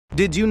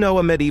Did you know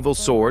a medieval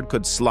sword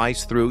could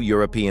slice through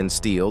European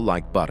steel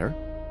like butter?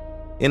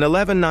 In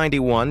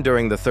 1191,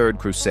 during the Third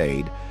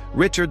Crusade,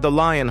 Richard the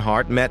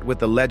Lionheart met with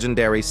the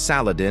legendary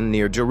Saladin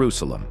near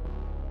Jerusalem.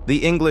 The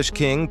English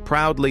king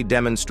proudly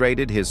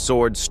demonstrated his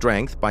sword's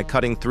strength by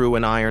cutting through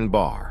an iron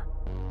bar.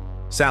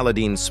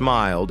 Saladin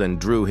smiled and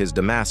drew his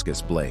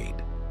Damascus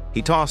blade.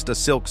 He tossed a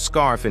silk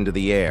scarf into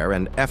the air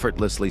and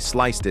effortlessly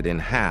sliced it in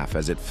half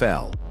as it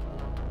fell.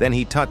 Then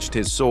he touched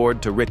his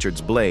sword to Richard's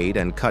blade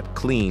and cut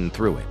clean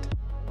through it.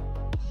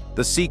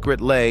 The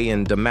secret lay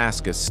in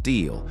Damascus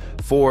steel,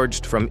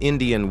 forged from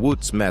Indian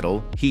Wootz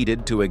metal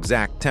heated to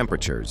exact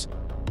temperatures.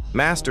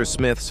 Master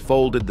smiths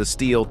folded the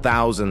steel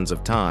thousands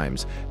of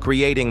times,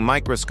 creating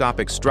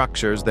microscopic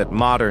structures that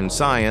modern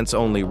science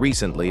only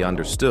recently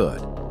understood.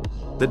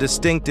 The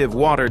distinctive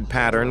watered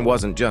pattern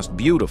wasn't just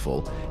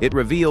beautiful, it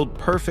revealed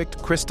perfect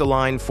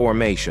crystalline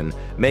formation,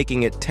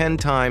 making it 10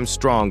 times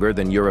stronger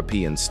than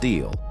European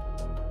steel.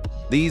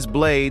 These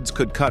blades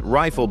could cut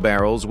rifle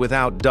barrels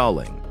without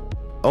dulling.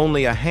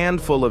 Only a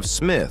handful of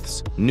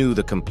smiths knew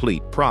the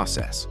complete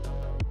process.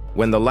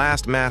 When the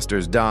last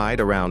masters died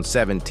around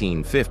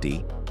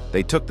 1750,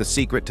 they took the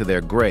secret to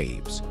their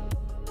graves.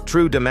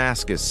 True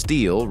Damascus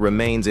steel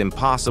remains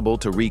impossible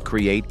to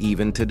recreate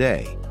even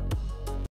today.